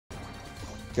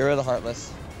Get rid of the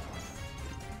Heartless.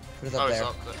 Put it up there.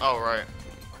 Oh, right.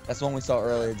 That's the one we saw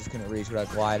earlier, just couldn't reach without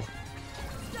glide.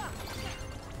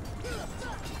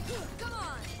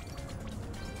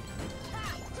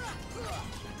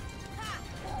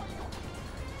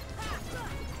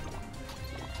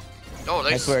 Oh,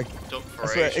 they I swear,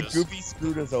 ages. Goofy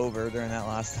screwed us over during that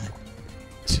last time.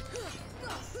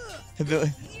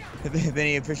 If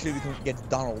any officially gets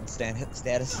Donald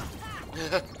status.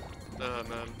 Oh,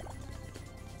 man.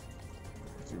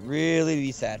 It's really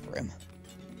be sad for him.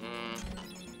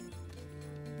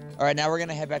 Alright, now we're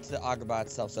gonna head back to the Agrabah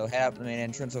itself, so head out the main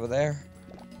entrance over there.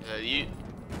 Yeah, you...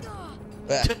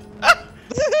 Ah.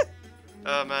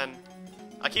 Oh, man.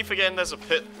 I keep forgetting there's a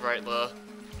pit right there.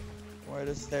 Or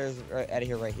the stairs right out of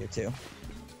here, right here, too.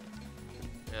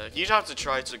 Yeah, you'd have to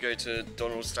try to go to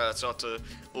Donald's status after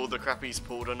all the crap he's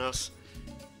pulled on us.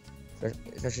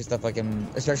 Especially stuff like him,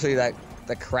 especially that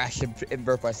crash in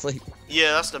Birth by Sleep.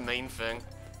 Yeah, that's the main thing.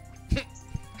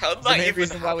 How'd It's that the main even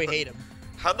reason happen? why we hate him.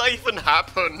 How'd that even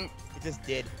happen? It just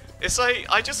did. It's like,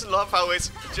 I just love how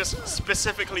it's just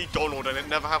specifically Donald and it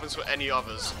never happens for any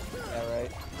others. Yeah,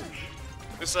 right.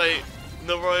 It's like,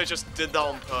 Noroya just did that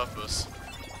on purpose.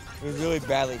 It was really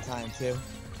badly timed, too.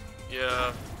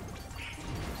 Yeah.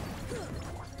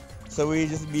 So we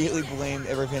just immediately blamed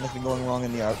everything that's been going wrong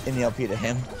in the LP to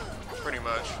him. Pretty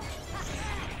much.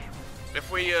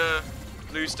 If we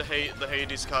lose the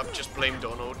Hades Cup, just blame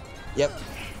Donald. Yep.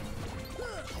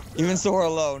 Even so, we're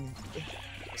alone.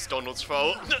 It's Donald's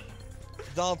fault.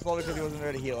 Donald's fault because he wasn't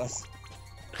there to heal us.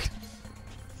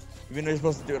 Even though you're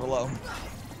supposed to do it alone.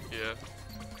 Yeah.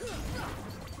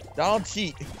 Donald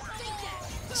cheat.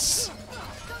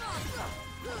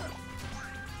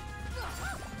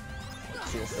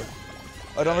 Seriously.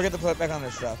 Oh, don't forget to put it back on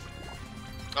their stuff.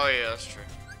 Oh yeah, that's true.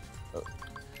 Oh.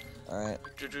 Alright.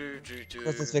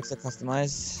 Let's fix the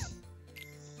customize.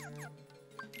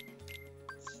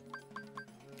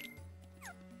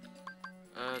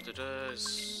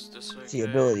 This okay? See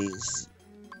abilities.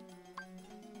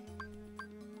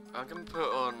 I'm gonna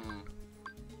put on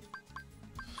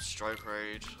Strike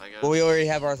Rage, I guess. Well, we already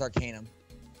have ours Arcanum.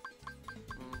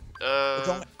 It's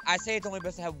I say it's only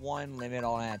best to have one limit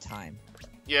on at a time.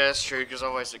 Yeah, it's true, because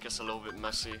otherwise it gets a little bit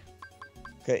messy.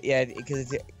 Yeah,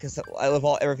 because I love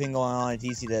everything going on. It's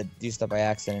easy to do stuff by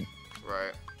accident.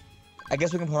 Right. I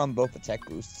guess we can put on both attack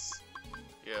boosts.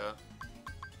 Yeah.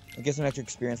 It gives some extra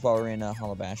experience while we're in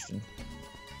Hollow Bastion.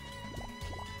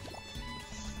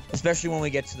 Especially when we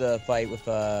get to the fight with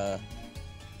at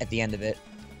the end of it.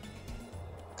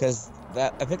 Because I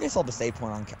think I saw the save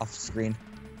point off screen.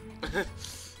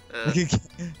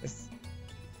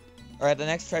 Alright, the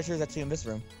next treasure is actually in this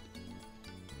room.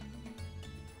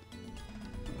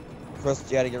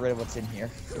 First, you gotta get rid of what's in here.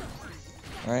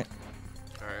 Alright.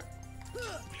 Alright.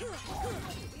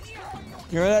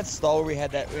 You remember that stall where we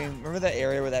had that? Remember that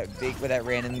area where that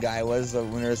random guy was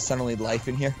when there was suddenly life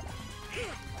in here?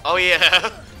 Oh yeah.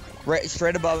 Right,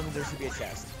 straight above him, there should be a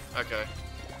chest. Okay.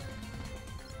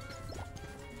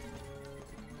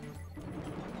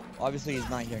 Obviously, he's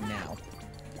not here now.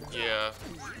 Yeah.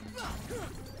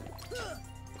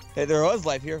 Hey, there was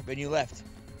life here, but you left.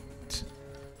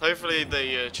 Hopefully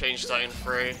they changed that in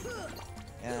 3.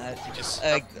 Yeah, Just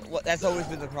that's always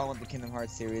been the problem with the Kingdom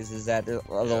Hearts series, is that there's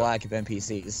a lack of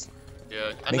NPCs.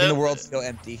 Yeah. And Making the world still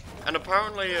empty. And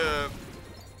apparently,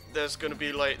 there's gonna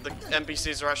be like the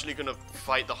NPCs are actually gonna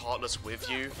fight the Heartless with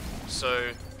you,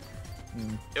 so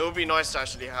it would be nice to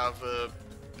actually have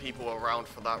people around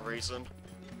for that reason.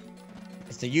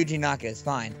 It's the Yuji Naka, it's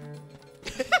fine.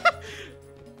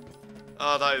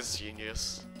 Oh, that is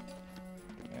genius.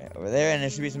 Right, over there, and there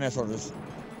should be some air soldiers.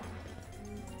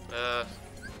 Uh.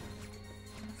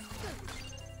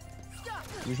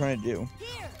 What are you trying to do?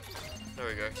 There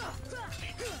we go.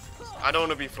 I don't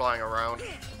want to be flying around.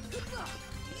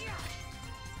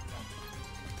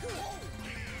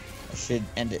 I should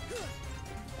end it.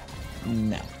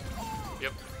 No.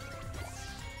 Yep.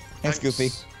 Thanks, Goofy.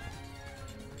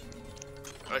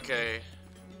 Okay.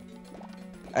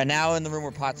 And now in the room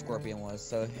where Pot Scorpion was,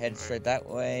 so head straight that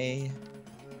way.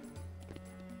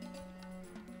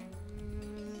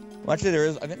 Well, actually,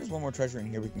 I think there's one more treasure in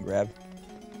here we can grab.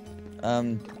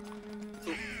 Oh,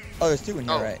 there's 2 in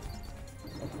here, right?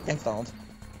 Thanks, Donald.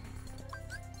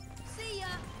 See ya.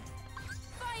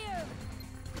 Fire.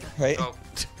 Right? Oh,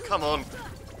 come on.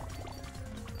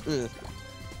 Ugh.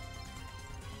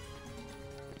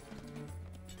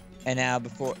 And now to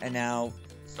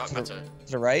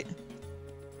the right.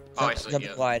 Oh, I see, Jump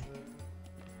yeah. wide.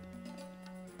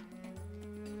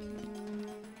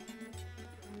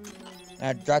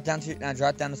 Now drop down to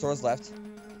the swords left.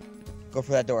 Go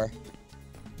for that door.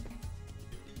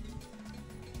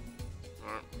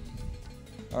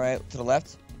 Alright, to the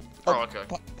left. Oh, okay.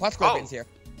 Pot Scorpion's here.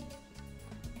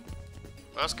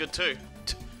 That's good too.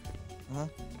 Uh-huh.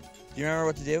 Do you remember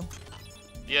what to do?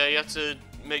 Yeah, you have to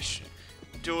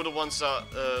do all the ones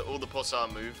that, all the pots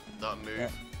that move.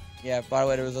 Yeah, by the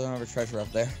way, there was another treasure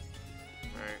up there.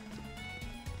 Right.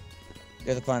 You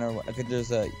have to find a, I think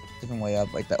there's a different way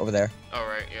up, like that, over there.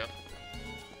 Alright, yeah.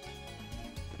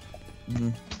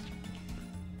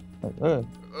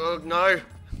 Oh, no!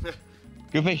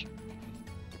 Goofy.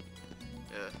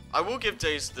 Yeah. I will give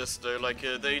Days this, though. Like,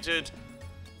 they did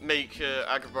make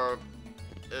Agrabah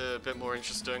a bit more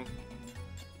interesting.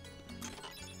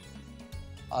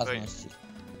 Awesome.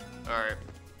 Alright.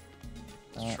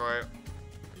 Let's try it.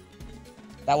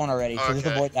 That one already, so just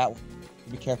Okay. avoid that one.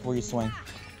 Be careful where you swing.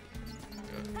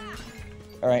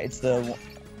 Alright, it's the...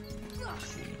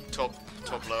 Top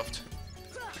left.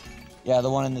 Yeah, the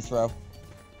one in this row.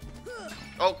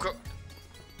 Oh,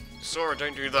 Sora,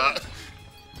 don't do that.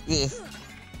 Ugh.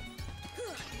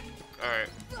 Alright.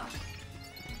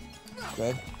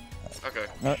 Good. Okay.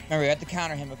 Remember, you have to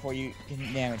counter him before you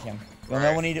can damage him. You'll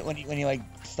Right. know when he like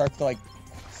starts to like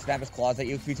snap his claws at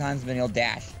you a few times, and then he'll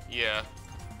dash. Yeah.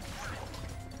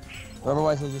 Or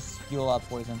otherwise, he'll just spew a lot of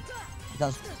poison.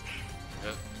 Becomes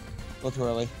Yeah. a little too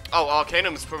early. Oh,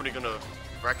 Arcanum is probably gonna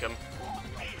wreck him.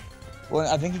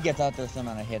 Well, I think he gets out there some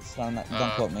amount of hits. So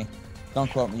don't quote me. Don't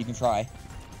quote me. You can try.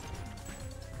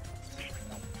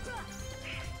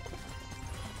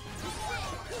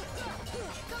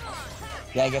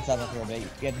 Yeah, he gets out there a bit.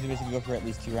 You have to basically go for at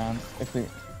least 2 rounds.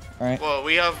 Alright? Well,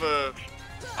 we have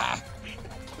Ah.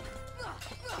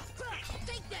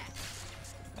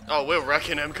 Oh, we're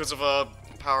wrecking him because of our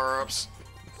power-ups.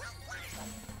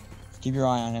 Keep your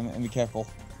eye on him and be careful.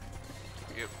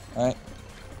 Yep. Alright?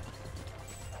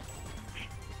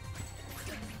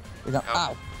 Ow.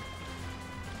 Ow.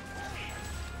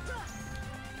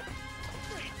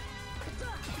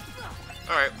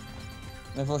 Alright.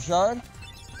 Mythril Shard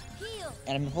Heal.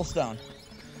 and a Mythril Stone.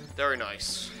 Very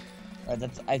nice.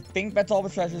 Alright, I think that's all the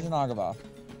treasures in Agrabah.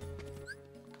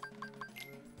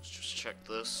 Let's just check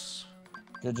this.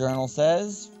 The journal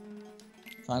says...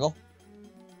 Triangle.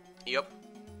 Yep.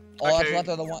 All Okay. that's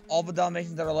left are all the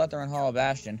Dalmatians that are left are in Hollow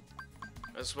Bastion.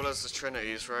 As well as the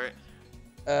Trinities, right?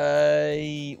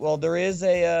 Well, there is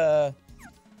a,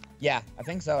 yeah, I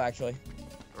think so, actually.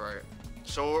 Right.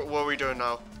 So, what are we doing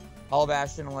now? Hollow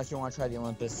Bastion, unless you want to try the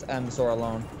Olympus, Sora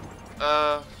alone.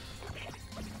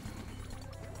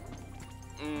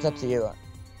 It's up to you.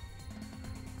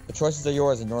 The choices are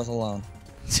yours and yours alone.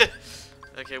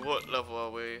 Okay, what level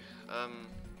are we?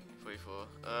 44.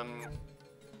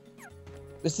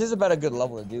 This is about a good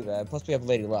level to do that. Plus, we have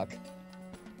Lady Luck.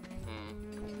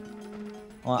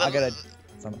 Well, I gotta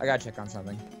check on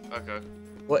something. Okay.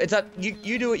 Well, it's up.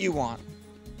 You do what you want.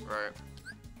 Right.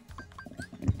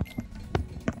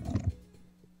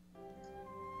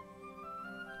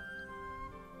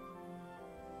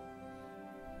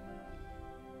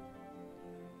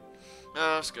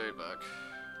 Let's go back.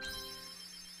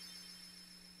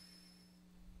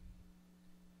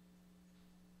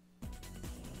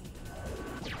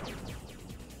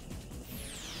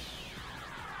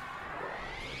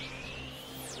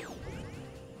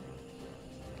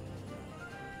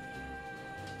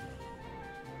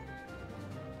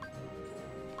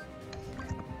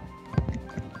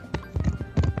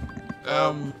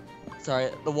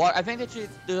 Sorry. The water. I think that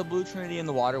there's a blue trinity in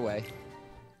the waterway.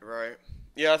 Right.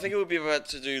 Yeah, I think it would be better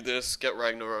to do this, get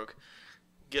Ragnarok,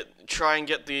 try and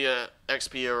get the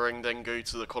XP earring, then go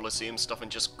to the Colosseum stuff and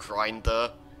just grind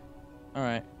there.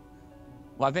 Alright.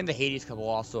 Well, I think the Hades cup will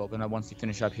also open up once you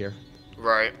finish up here.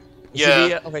 Right. There Yeah.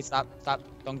 should be okay, stop.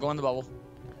 Don't go in the bubble.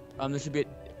 There should be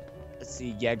let's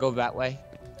see, yeah, go that way.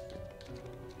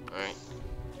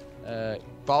 Alright.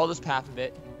 Follow this path a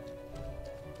bit.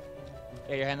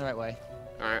 Yeah, you're heading the right way.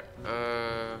 Alright.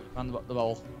 On the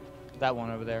bubble. That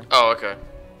one over there. Oh, okay.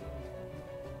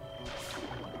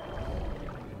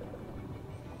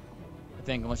 I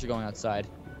think, unless you're going outside.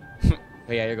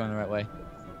 But yeah, you're going the right way.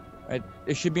 Right,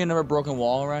 there should be another broken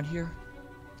wall around here.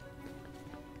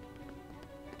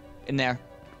 In there.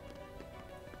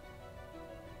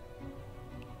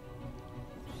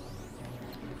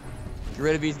 Get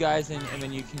rid of these guys, and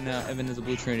then you can, and then there's a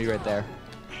blue trinity right there.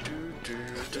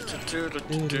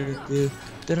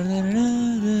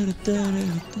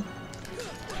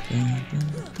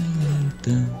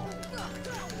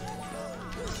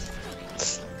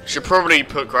 Should probably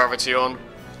put gravity on.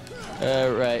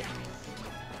 Right.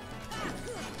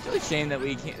 It's really a shame that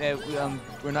we can't. That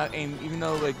we're not aiming, even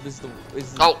though like this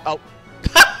is. Oh.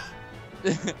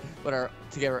 But our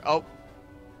together. Oh.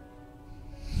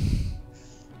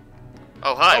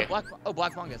 Oh, hi.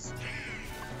 Black fungus.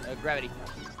 Gravity.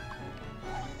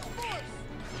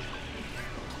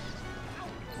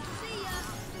 See ya.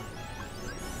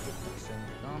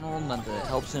 Donald, not that it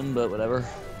helps him, but whatever.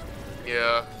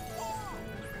 Yeah.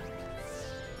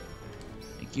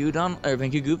 Thank you,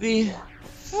 thank you, Goofy.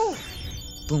 Woo.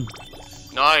 Boom.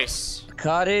 Nice.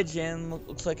 Cottage and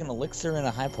looks like an elixir and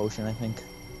a high potion, I think.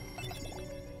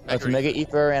 Oh, it's a Agreed. mega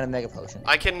ether and a mega potion.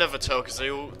 I can never tell because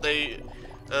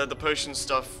the potion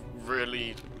stuff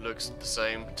really looks the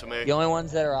same to me. The only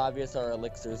ones that are obvious are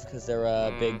elixirs because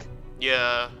they're big.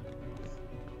 Yeah.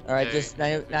 All right, Okay. just now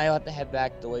you have to head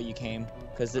back the way you came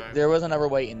because Right. there was another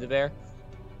way into there.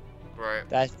 Right.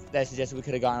 That suggested we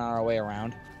could have gotten on our way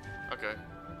around. Okay.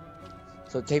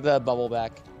 So take the bubble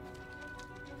back.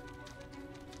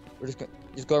 We're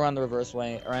just go around the reverse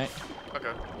way, all right?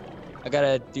 Okay. I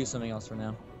gotta do something else for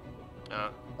now.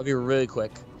 I'll be really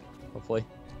quick, hopefully.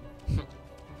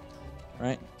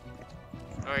 Right?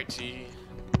 Alrighty.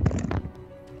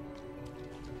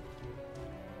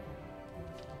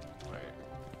 Right.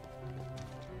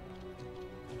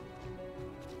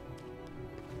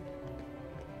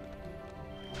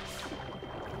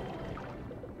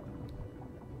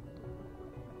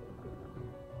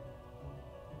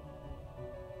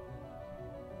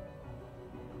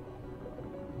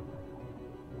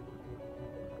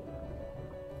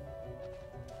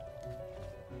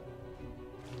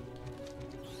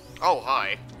 Oh,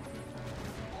 hi.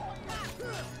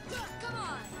 Come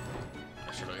on.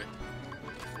 Actually.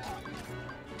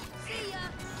 See ya.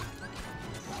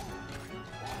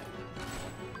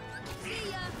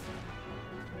 See ya.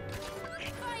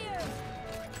 Fire.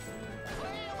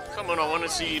 Come on, I want to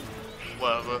see...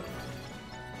 Whatever.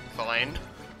 Fine.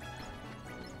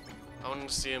 I want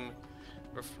to see him...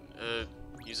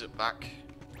 use it back.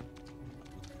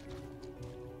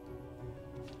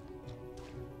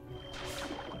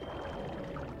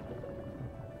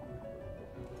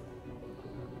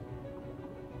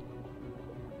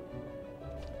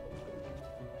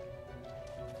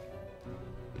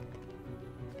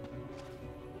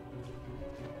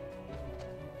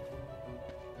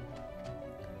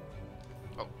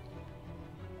 Oh.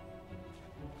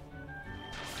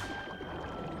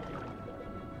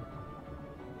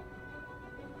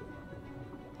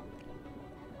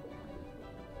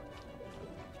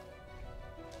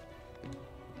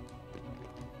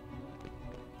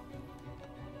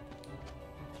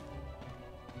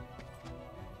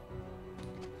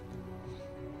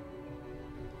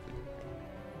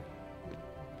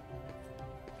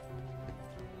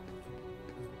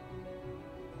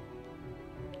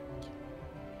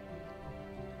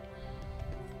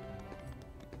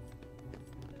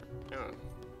 Yeah.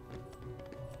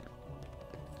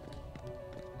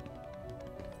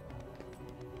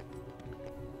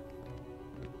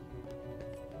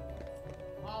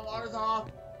 Hot water's off.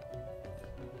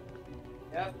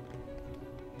 Yep.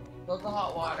 Close the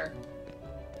hot water.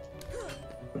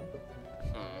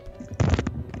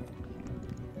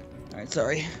 Alright,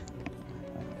 sorry.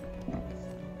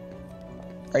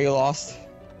 Are you lost?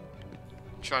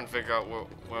 Trying to figure out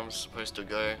where I'm supposed to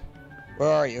go. Where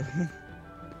are you?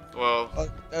 Well, Oh,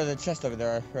 there's a chest over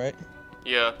there, right?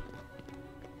 yeah.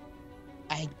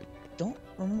 I don't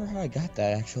remember how I got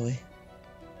that actually.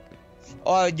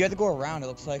 Oh, you have to go around. It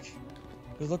looks like.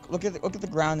 'Cause look at the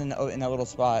ground in that little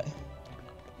spot.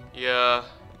 Yeah.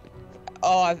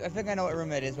 Oh, I think I know what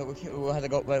room it is, but we'll have to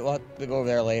go. But we'll have to go over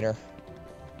there later.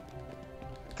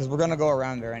 Cause we're gonna go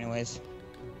around there anyways.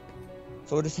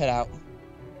 So we'll just head out.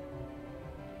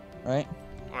 Right?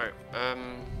 Alright,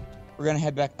 We're gonna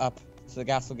head back up to the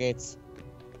castle gates.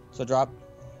 So drop.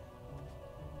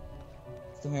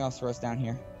 Something else for us down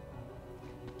here.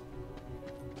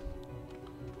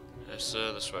 it's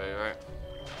this way, right?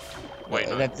 Wait,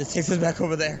 no. That just takes us back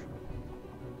over there.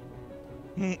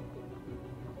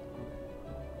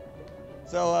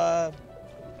 So,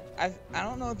 I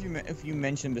don't know if you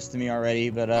mentioned this to me already,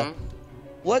 but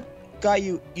what got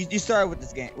you started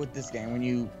with this game when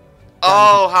you?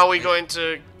 Oh, how we got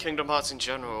into Kingdom Hearts in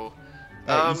general.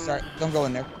 Don't go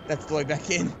in there. That's the way back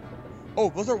in. Oh,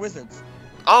 those are wizards.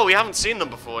 Oh, we haven't seen them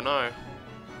before, no.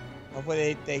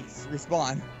 Hopefully they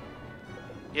respawn.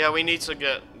 Yeah, we need to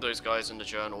get those guys in the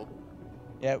journal.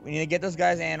 Yeah, we need to get those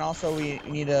guys, and also we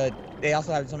need to. They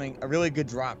also have a really good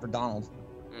drop for Donald.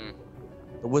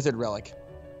 The wizard relic,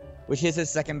 which is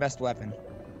his second best weapon.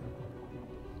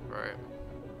 Right.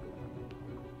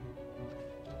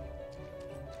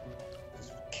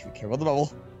 Careful the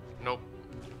bubble. Nope.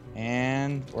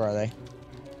 And where are they?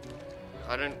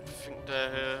 I don't think they're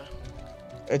here.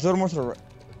 It's a little more to the right.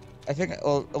 I think a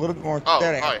little bit more. Oh,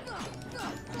 there they hi. are.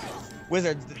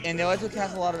 wizards, and they also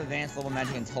cast a lot of advanced level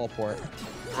magic and teleport.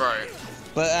 Right.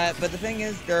 But the thing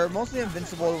is, they're mostly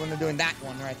invincible when they're doing that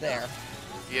one right there.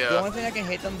 Yeah. The only thing that can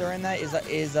hit them during that is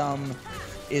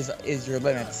your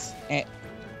limits.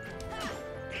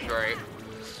 Right.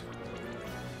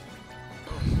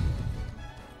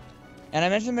 And I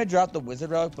mentioned they dropped the wizard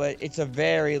relic, but it's a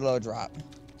very low drop.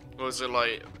 Was it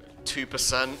like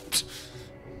 2%?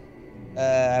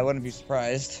 I wouldn't be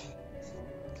surprised.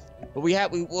 But we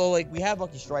have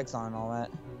Lucky Strikes on and all that.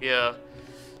 Yeah.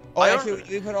 Oh, actually,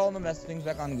 we put all the mess things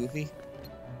back on Goofy.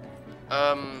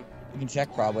 We can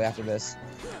check probably after this,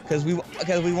 because we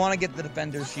want to get the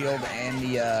Defender's Shield and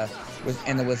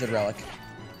the Wizard Relic.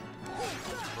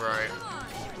 Right.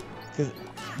 Because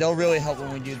they'll really help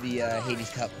when we do the Hades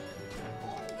Cup.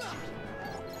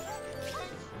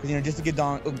 Because just to give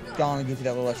Don and Goofy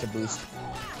that little extra boost.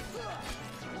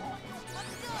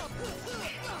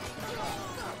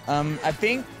 I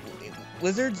think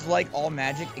Wizards like all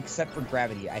magic except for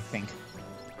gravity, I think.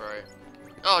 Right.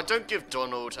 Oh, don't give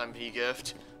Donald MP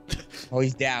gift. Oh,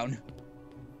 he's down.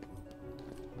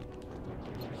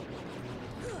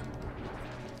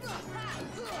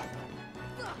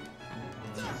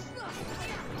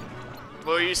 What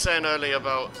were you saying earlier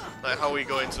about like how we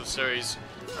go into the series?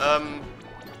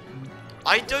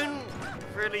 I don't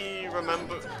really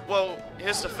remember. Well,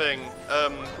 here's the thing.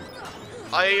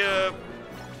 I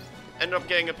ended up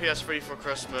getting a PS3 for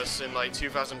Christmas in like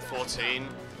 2014,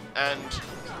 and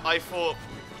I thought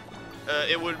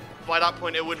by that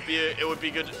point it would be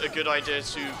a good idea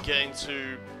to get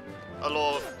into a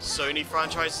lot of Sony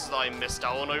franchises that I missed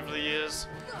out on over the years,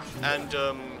 and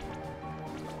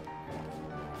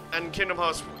Kingdom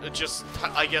Hearts just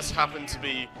I guess happened to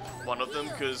be one of them,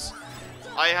 because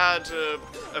I had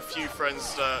a few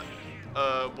friends that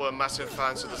were massive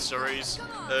fans of the series.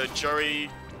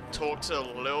 Joey talked a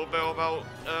little bit about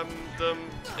them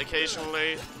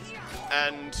occasionally,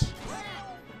 and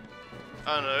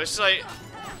I don't know, it's like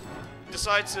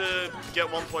decide to get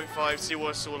 1.5, see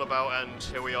what it's all about, and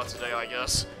here we are today, I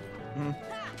guess.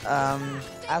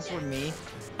 As for me,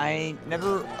 I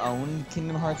never owned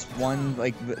Kingdom Hearts 1,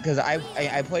 like, because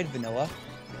I played vanilla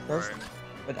first, Right.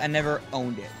 but I never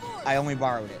owned it. I only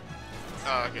borrowed it.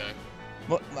 Oh, okay.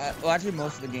 Well, actually,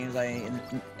 most of the games I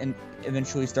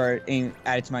eventually started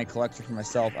added to my collection for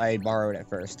myself, I borrowed at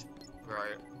first.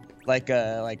 Right. Like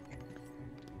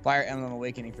Fire Emblem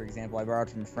Awakening, for example, I borrowed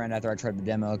from a friend after I tried the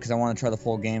demo because I wanted to try the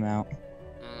full game out,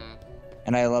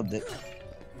 and I loved it.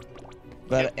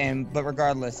 But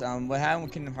regardless, what happened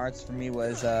with Kingdom Hearts for me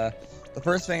was the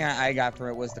first thing I got for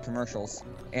it was the commercials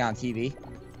on TV.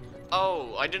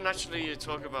 Oh, I didn't actually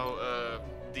talk about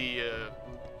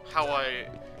how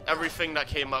everything that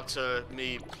came up to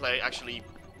me actually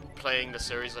playing the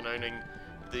series and owning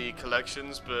the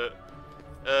collections, but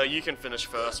you can finish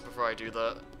first before I do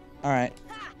that. All right.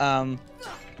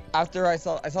 After I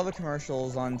saw the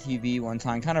commercials on TV one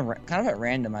time, kind of at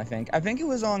random. I think it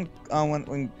was on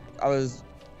when I was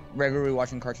regularly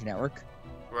watching Cartoon Network.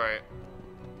 Right.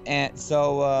 And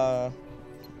so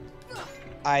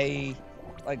I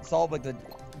saw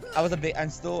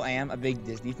I am a big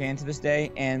Disney fan to this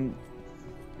day, and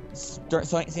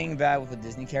seeing that with the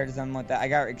Disney characters and like that, I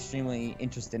got extremely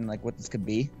interested in like what this could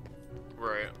be.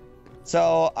 Right.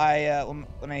 So I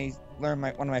when I learned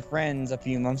one of my friends a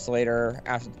few months later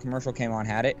after the commercial came on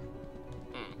had it,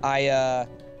 I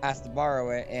asked to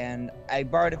borrow it, and I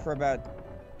borrowed it for about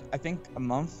I think a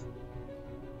month.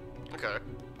 Okay.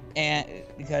 And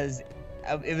because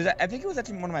I think it was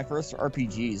actually one of my first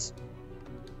RPGs.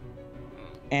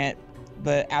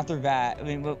 But after that, I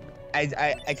mean, I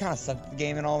kind of sucked at the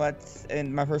game and all that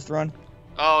in my first run.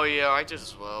 Oh yeah, I did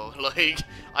as well. Like,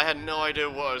 I had no idea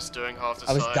what I was doing half the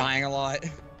time. I was dying a lot.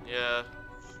 Yeah.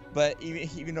 But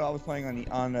even though I was playing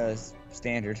on the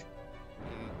standard.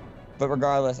 But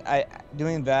regardless,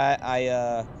 doing that,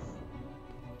 I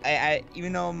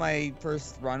even though my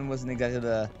first run wasn't exactly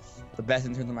the best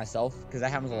in terms of myself, because that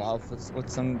happens a lot with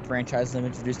some franchises I'm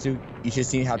introduced to. You should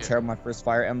see how terrible my first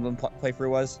Fire Emblem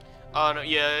playthrough was. Oh no,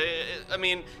 yeah. I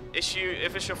mean,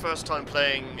 if it's your first time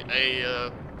playing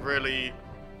a really,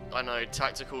 I don't know,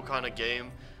 tactical kind of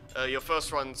game, your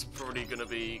first run's probably gonna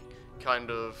be kind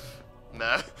of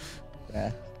meh.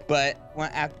 Yeah. But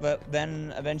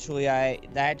then eventually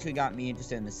that actually got me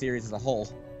interested in the series as a whole.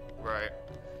 Right.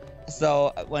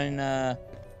 So when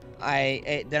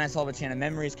I saw the Channel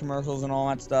Memories commercials and all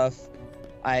that stuff,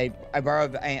 I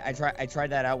tried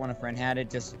that out when a friend had it,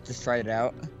 just tried it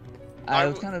out. I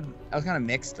was kind of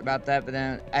mixed about that, but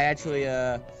then I actually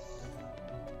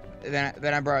then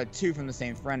I borrowed two from the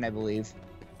same friend, I believe.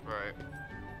 Right.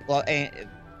 Well,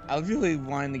 I was really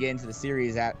wanting to get into the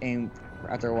series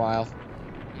after a while.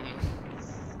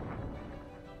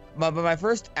 But my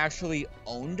first actually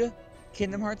owned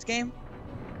Kingdom Hearts game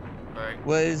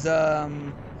was I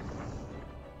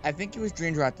think it was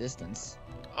Dream Drop Distance.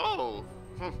 Oh.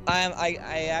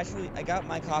 I got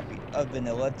my copy of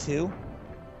Vanilla too,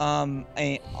 and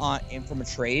from a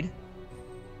trade,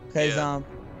 because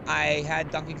I had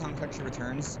Donkey Kong Country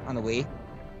Returns on the Wii.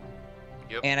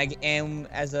 Yep. And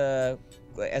as a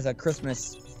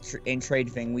Christmas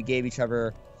trade thing, we gave each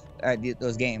other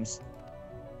those games.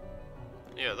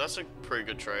 Yeah, that's a pretty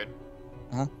good trade.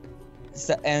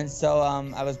 So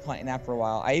I was playing that for a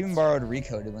while. I even borrowed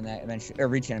Recoded when that eventually, or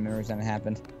Recoded when that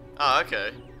happened. Ah,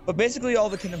 okay. But basically, all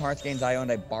the Kingdom Hearts games I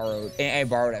owned, I borrowed. I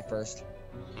borrowed at first.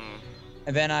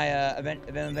 And then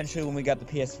eventually, when we got the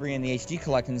PS3 and the HD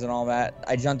collections and all that,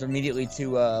 I jumped immediately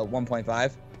to 1.5.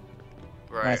 Right.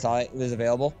 When I saw it was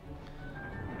available.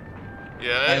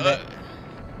 Yeah.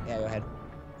 Yeah, go ahead.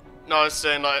 No, I was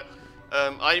saying like,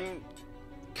 I'm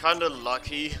kind of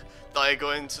lucky that I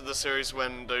got into the series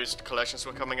when those collections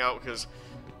were coming out, because,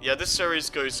 yeah, this series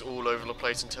goes all over the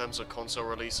place in terms of console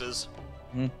releases.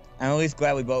 I'm at least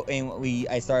glad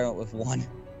I started with one.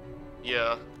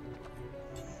 Yeah.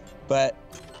 But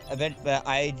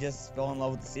I just fell in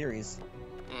love with the series.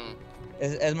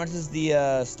 As much as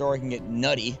the story can get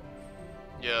nutty.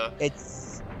 Yeah.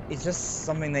 It's just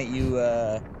something that you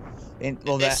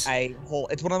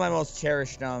it's one of my most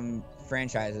cherished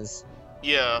franchises.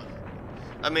 Yeah.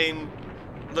 I mean,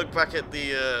 look back at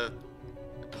the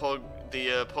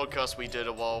podcast we did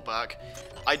a while back.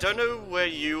 I don't know where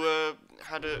you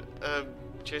had it,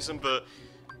 Jason, but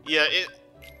yeah,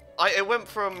 it went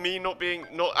from me not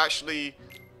actually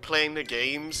playing the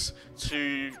games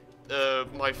to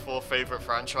my fourth favorite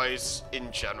franchise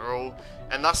in general,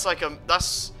 and that's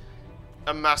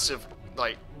a massive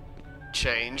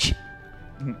change.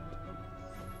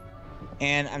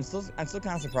 And I'm still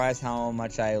kind of surprised how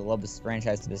much I love this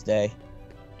franchise to this day.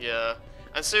 Yeah,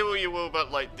 and say what you will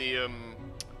about the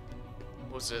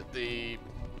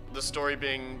the story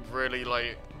being really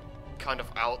kind of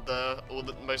out there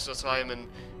most of the time and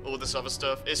all this other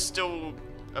stuff. It's still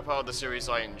a part of the series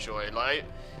I enjoy.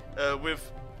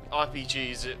 With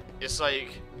RPGs, it's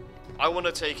like I want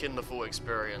to take in the full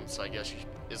experience, I guess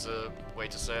is a way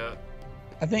to say it.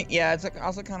 I think, yeah, it's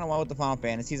also kind of why with the Final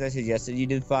Fantasies I suggested you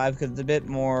did 5, because it's a bit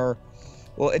more,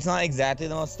 well, it's not exactly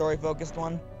the most story-focused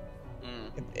one.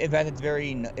 In fact,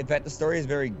 the story is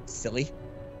very silly.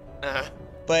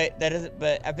 But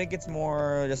I think it's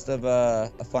more just of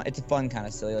it's a fun kind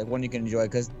of silly, like one you can enjoy,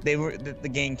 because the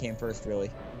game came first, really.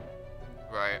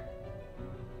 Right.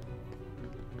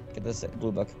 Get this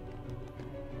blue book.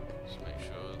 Just make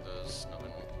sure there's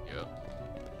nothing. Yeah.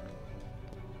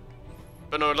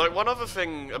 But no, one other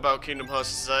thing about Kingdom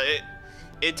Hearts is that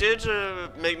it did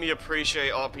make me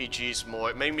appreciate RPGs more.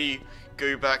 It made me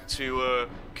go back to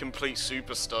complete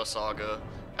Superstar Saga,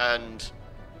 and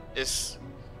it's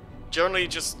generally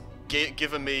just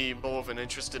given me more of an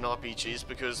interest in RPGs,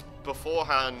 because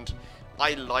beforehand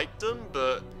I liked them,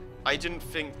 but I didn't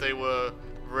think they were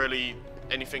really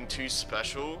anything too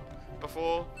special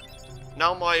before.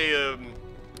 Now my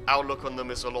outlook on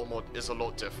them is a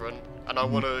lot different, and I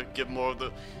want to give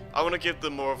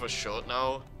them more of a shot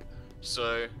now,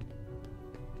 so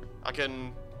I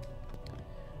can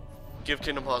give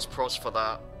Kingdom Hearts props for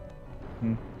that.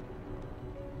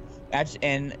 Actually,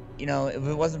 and if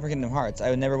it wasn't for Kingdom Hearts,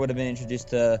 I never would have been introduced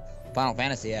to Final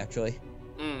Fantasy, actually.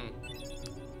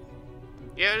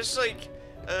 Yeah, it's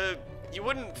you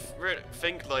wouldn't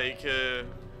think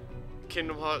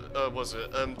Kingdom Hearts,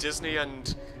 Disney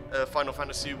and Final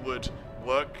Fantasy would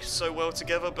work so well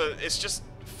together, but it's just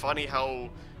funny how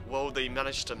well they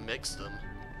managed to mix them.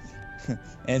 And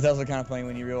it's also kind of funny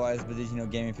when you realize the digital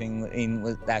gaming thing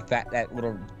with that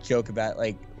little joke about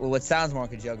what sounds more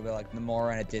like a joke about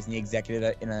Nomura and a Disney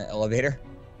executive in an elevator.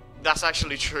 That's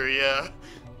actually true, yeah.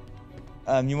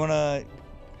 You wanna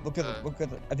look at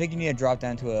I think you need to drop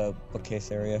down to a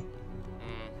bookcase area.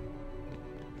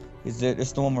 There's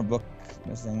still one more book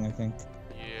missing, I think.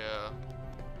 Yeah.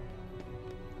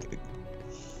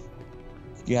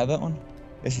 Do you have that one?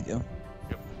 Yes, you do.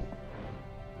 Yep.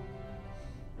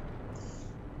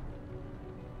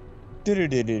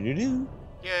 Do-do-do-do-do-do.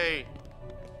 Yay.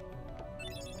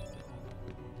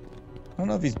 I don't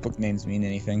know if these book names mean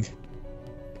anything.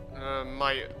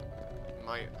 Might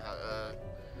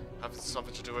have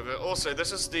something to do with it. Also,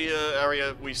 this is the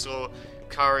area we saw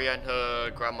Kari and her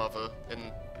grandmother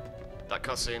in that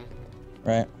cutscene.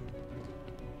 Right.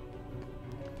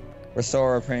 Where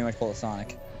Sora pretty much pulled a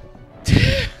Sonic.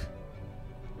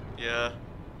 Yeah.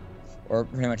 or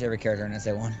pretty much every character in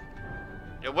SA1.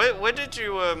 Yeah, where did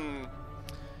you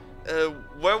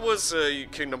where was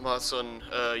Kingdom Hearts on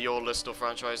your list of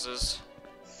franchises?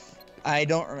 I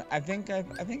don't. I think I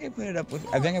put it up with.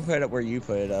 I think I put it up where you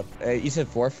put it up. You said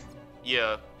 4th.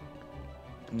 Yeah.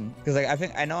 Because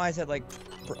like I know I said like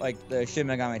the Shin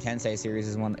Megami Tensei series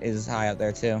is high up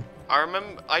there too.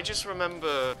 I just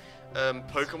remember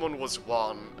Pokemon was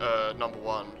number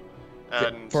 1.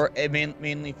 And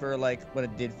mainly for like what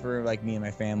it did for like me and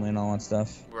my family and all that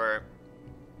stuff. Right.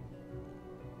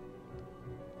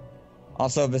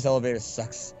 Also, this elevator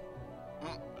sucks.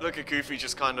 Look at Goofy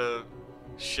just kind of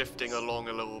shifting along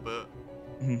a little bit.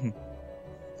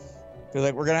 Cause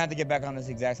like we're gonna have to get back on this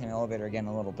exact same elevator again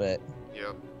a little bit.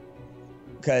 Yep.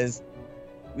 Because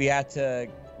we had to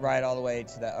ride all the way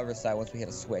to the other side once we hit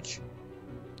a switch.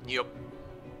 Yep.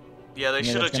 Yeah, they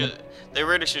should have they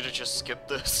really should have just skipped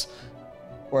this.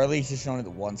 Or at least just shown it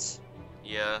once.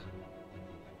 Yeah.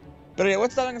 But yeah,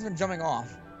 what's stopping us from jumping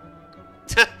off?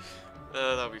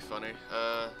 That'd be funny.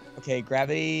 Okay,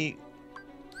 gravity.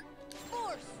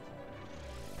 Force.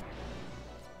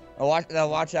 Oh,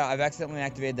 watch out! I've accidentally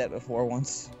activated that before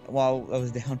once while I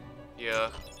was down. Yeah.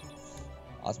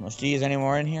 Osmos G, is any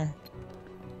more in here?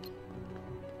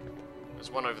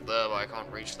 There's one over there, but I can't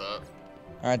reach that.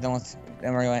 All right, then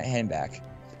we're going heading back.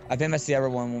 I think that's the other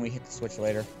one when we hit the switch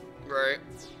later. Right.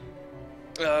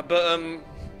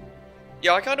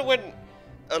 Yeah, I kind of went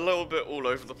a little bit all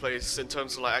over the place in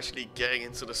terms of like actually getting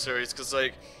into the series, because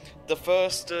like the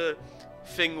first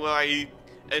thing where I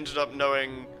ended up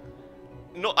knowing,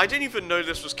 I didn't even know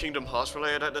this was Kingdom Hearts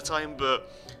related at the time, but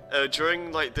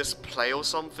during like this play or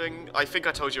something, I think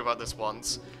I told you about this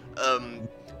once.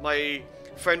 My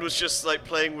friend was just like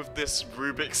playing with this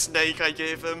Rubik's snake I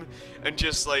gave him, and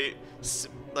just like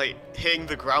hitting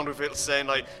the ground with it, saying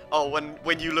like, oh,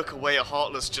 when you look away, a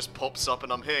Heartless just pops up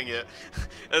and I'm hitting it.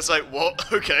 And it's like,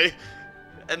 what? Okay.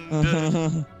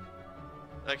 And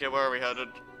okay, where are we headed?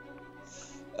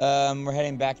 We're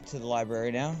heading back to the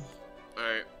library now.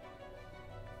 Alright.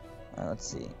 Alright, let's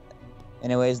see.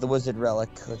 Anyways, the Wizard Relic,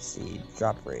 let's see,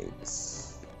 drop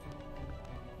rates.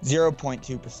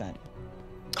 0.2%.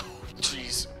 Oh,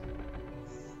 jeez.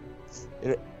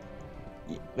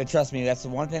 But trust me, that's the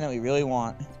one thing that we really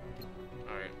want.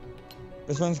 Alright.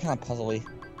 This one's kind of puzzly.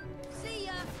 See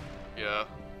ya. Yeah.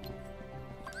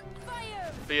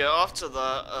 Fire. But yeah, after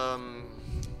that,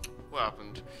 what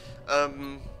happened?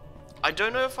 I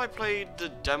don't know if I played the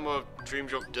demo of Dream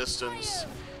Drop Distance,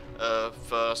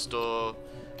 first, or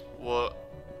what,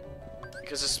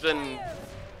 because it's been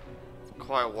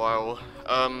quite a while.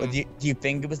 Do you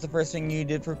think it was the first thing you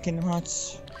did for Kingdom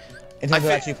Hearts? In terms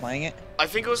of actually playing it? I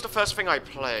think it was the first thing I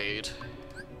played.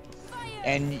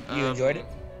 And you enjoyed it?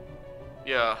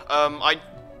 Yeah. I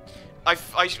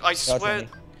swear.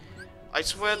 I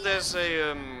swear there's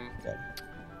a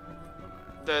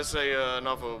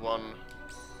another one.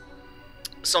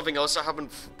 Something else that happened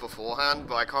beforehand,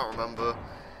 but I can't remember.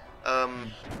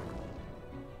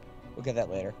 We'll get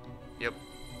that later. Yep.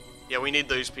 Yeah, we need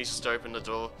those pieces to open the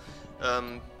door.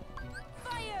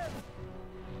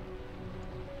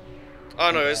 I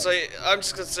don't know, it's like, I'm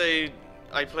just gonna say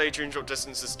I played Dream Drop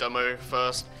Distance's demo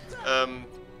first.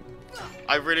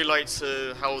 I really liked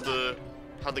how the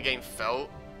game felt,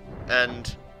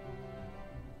 and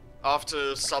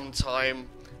after some time,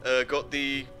 got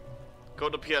the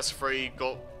PS3,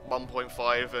 got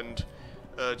 1.5, and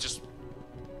just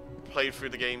played through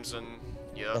the games, and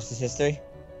yeah. Rest is history?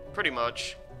 Pretty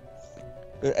much.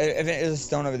 If there's a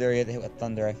stone over there, you have to hit with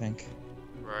thunder, I think.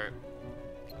 Right.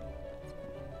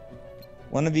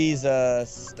 One of these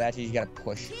statues you gotta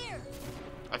push. Here.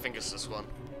 I think it's this one.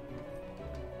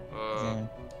 Yeah.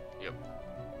 Yep.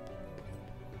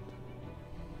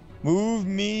 Move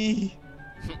me.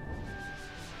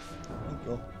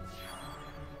 Go.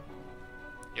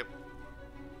 Yep.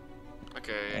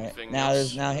 Okay. Anything now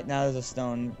else? now there's a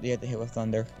stone you have to hit with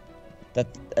thunder. That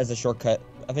as a shortcut.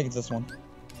 I think it's this one.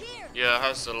 Here. Yeah, it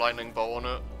has the lightning bolt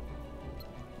on it.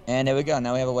 And there we go.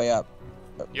 Now we have a way up.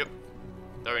 Yep.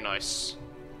 Very nice.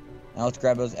 Now let's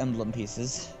grab those emblem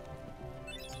pieces.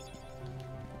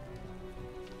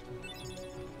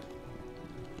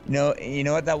 You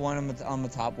know what that one on the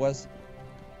top was?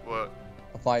 What?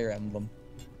 A fire emblem.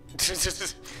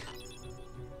 That's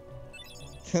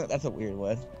a weird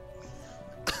one.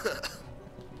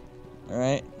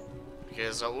 Alright. Okay,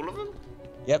 is that all of them?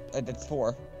 Yep, that's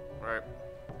 4. Right.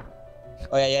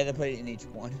 Oh yeah, you had to put it in each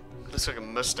one. Looks like a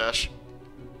mustache.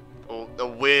 Or a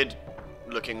weird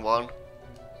looking one.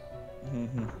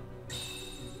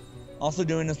 Also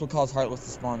doing this will cause Heartless to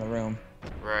spawn in the room.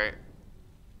 Right.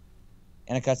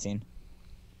 And a cutscene.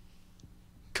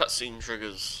 Cutscene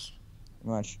triggers.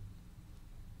 Much.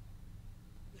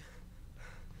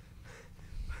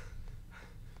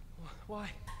 Why?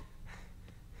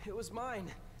 It was mine.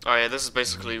 Oh yeah, this is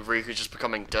basically Riku just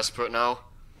becoming desperate now.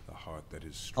 The heart that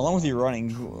is How long was he running?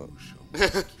 strong.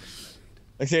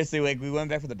 Like seriously, like we went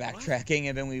back for the backtracking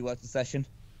and then we left the session.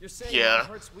 You're saying Yeah. my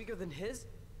heart's weaker than his?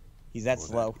 He's that For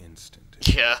slow. that instant,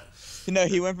 Yeah. No,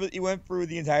 he went through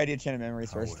the entirety of Chain of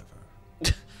Memories first.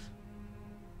 however,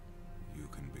 you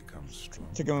can become strong.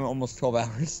 Took him almost 12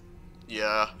 hours.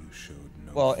 Yeah. You showed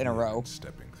no Well, in a fear row.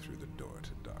 Stepping through the door to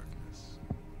darkness.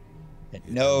 It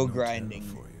No had grinding.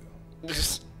 terror for you.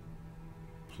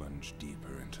 Plunge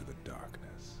deeper into the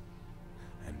darkness,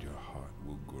 and your heart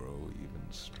will grow even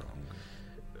stronger.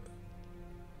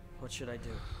 What should I do?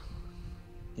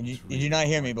 Did you not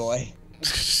hear me, boy?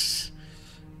 It's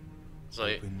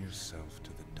like, Open yourself to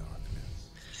the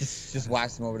darkness. Just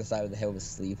whacks him over the side of the head with his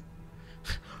sleeve.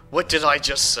 what did I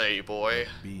just say, boy?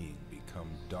 Being become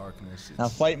darkness. Now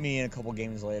itself. fight me in a couple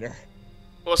games later.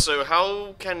 Also,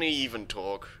 how can he even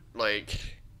talk? Like,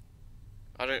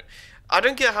 I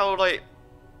don't get how, like,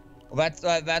 Well,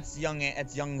 that's young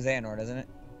Xehanort, isn't it?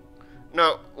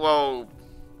 no, well,